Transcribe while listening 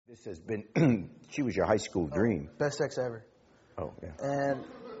This has been, she was your high school dream. Best sex ever. Oh, yeah.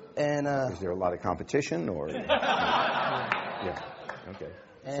 And is there a lot of competition or? Yeah. Okay.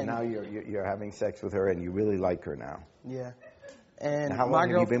 So now you're having sex with her and you really like her now. Yeah. And now, how long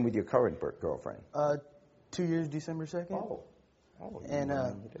have you been with your current girlfriend? 2 years, December 2nd. Oh. And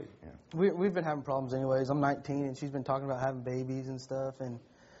we've been having problems anyways. I'm 19 and she's been talking about having babies and stuff. And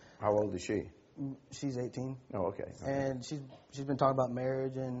how old is she? She's 18. Oh, okay. And she's been talking about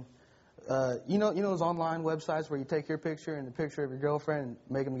marriage and you know those online websites where you take your picture and the picture of your girlfriend and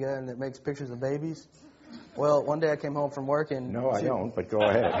make them together and it makes pictures of babies. Well, one day I came home from work and I don't, but go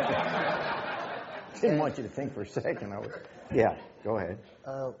ahead. Didn't want you to think for a second. Yeah, go ahead.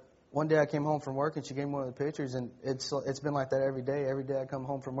 One day I came home from work and she gave me one of the pictures and it's been like that every day. Every day I come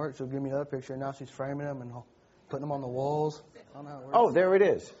home from work, she'll give me another picture and now she's framing them and putting them on the walls. I don't know how it works. Oh, there it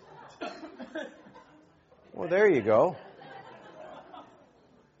is. Well, there you go.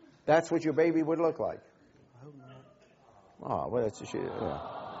 That's what your baby would look like. I hope not. Oh, well, that's a shit. Yeah.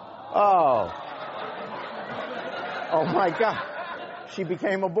 Oh. Oh, my God. She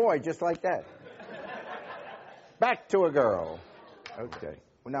became a boy just like that. Back to a girl. Okay.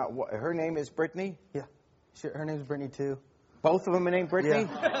 Now, her name is Brittany? Yeah. Her name's Brittany, too. Both of them are named Brittany?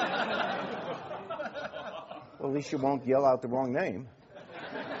 Yeah. Well, at least you won't yell out the wrong name.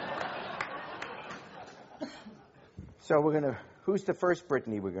 So who's the first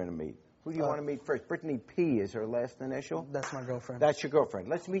Brittany we're going to meet? Who do you want to meet first? Brittany P. is her last initial? That's my girlfriend. That's your girlfriend.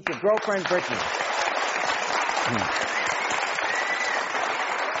 Let's meet your girlfriend, Brittany.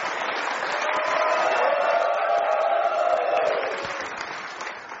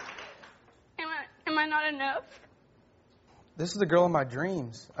 Am I not enough? This is the girl of my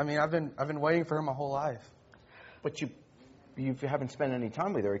dreams. I mean, I've been waiting for her my whole life. But you haven't spent any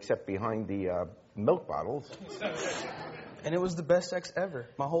time with her except behind the milk bottles. And it was the best sex ever,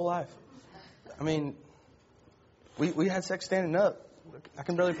 my whole life. I mean, we had sex standing up. I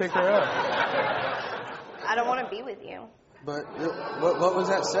can barely pick her up. I don't want to be with you. But what was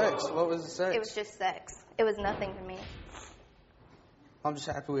that sex? What was the sex? It was just sex. It was nothing to me. I'm just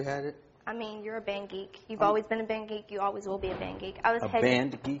happy we had it. I mean, you're a band geek. You've always been a band geek. You always will be a band geek. I was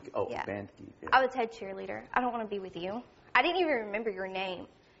band geek? Oh, yeah. A band geek. Yeah. I was head cheerleader. I don't want to be with you. I didn't even remember your name.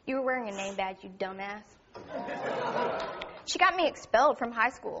 You were wearing a name badge, you dumbass. She got me expelled from high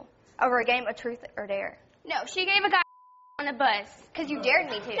school over a game of truth or dare. No, she gave a guy on the bus. Because you dared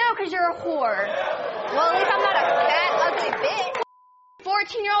me to. No, because you're a whore. Well, at least I'm not a fat, ugly bitch.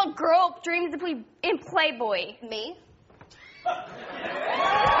 14-year-old girl dreams of being in Playboy. Me?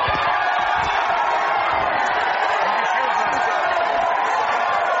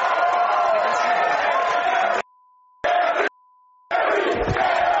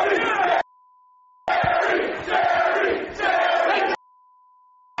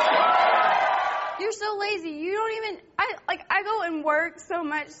 You're so lazy. You don't even, I go and work so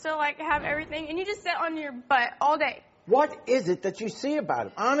much to, have everything, and you just sit on your butt all day. What is it that you see about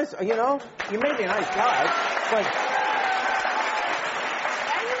him? Honest, you may be a nice guy, but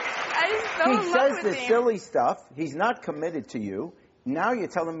I just fell in love he says with this him. silly stuff. He's not committed to you. Now you're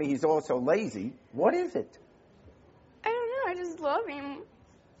telling me he's also lazy. What is it? I don't know. I just love him.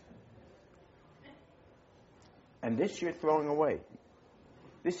 And this you're throwing away.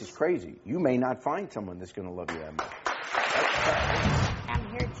 This is crazy. You may not find someone that's going to love you that much. I'm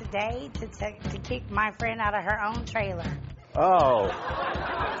here today to kick my friend out of her own trailer. Oh.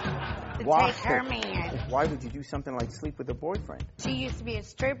 To take her man. Why would you do something like sleep with a boyfriend? She used to be a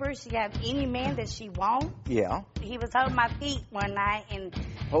stripper. She got any man that she wants. Yeah. He was holding my feet one night and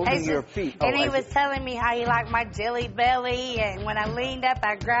Holding your feet. And he was telling me how he liked my jelly belly, and when I leaned up,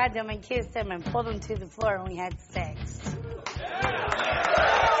 I grabbed him and kissed him and pulled him to the floor and we had sex.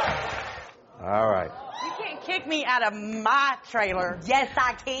 All right. You can't kick me out of my trailer. Yes,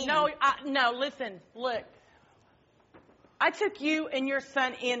 I can. No, listen, look. I took you and your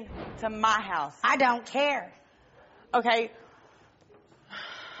son into my house. I don't care. Okay?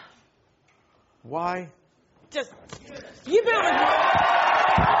 Why? Just, you've been with me.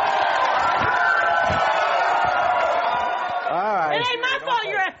 All right. It ain't my fault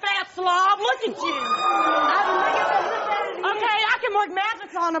you're a fat slob. Look at you. Okay, I can work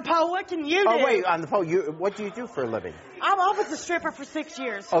magic on a pole. What can you do? Oh, wait, on the phone. What do you do for a living? I was a stripper for 6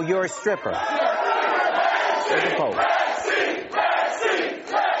 years. Oh, you're a stripper. There's the pole.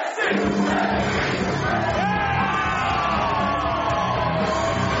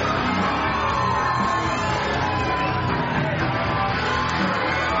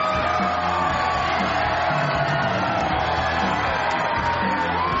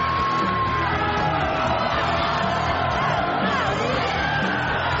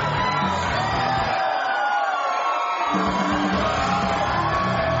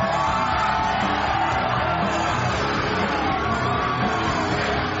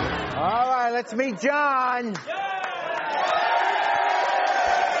 Let's meet John.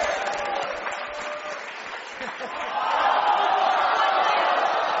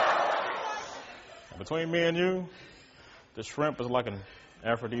 Between me and you, the shrimp is like an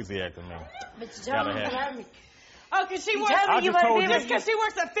aphrodisiac to me. But you told me Gotta you have love me. Oh, because she works. I just told you. Just because she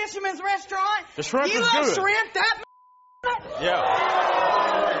works at Fisherman's Restaurant. The shrimp you is love good. shrimp that Yeah.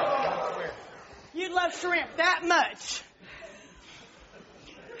 You love shrimp that much.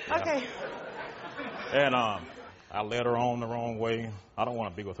 Okay. And I led her on the wrong way. I don't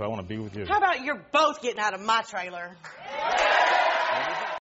want to be with her. I want to be with you. How about you're both getting out of my trailer?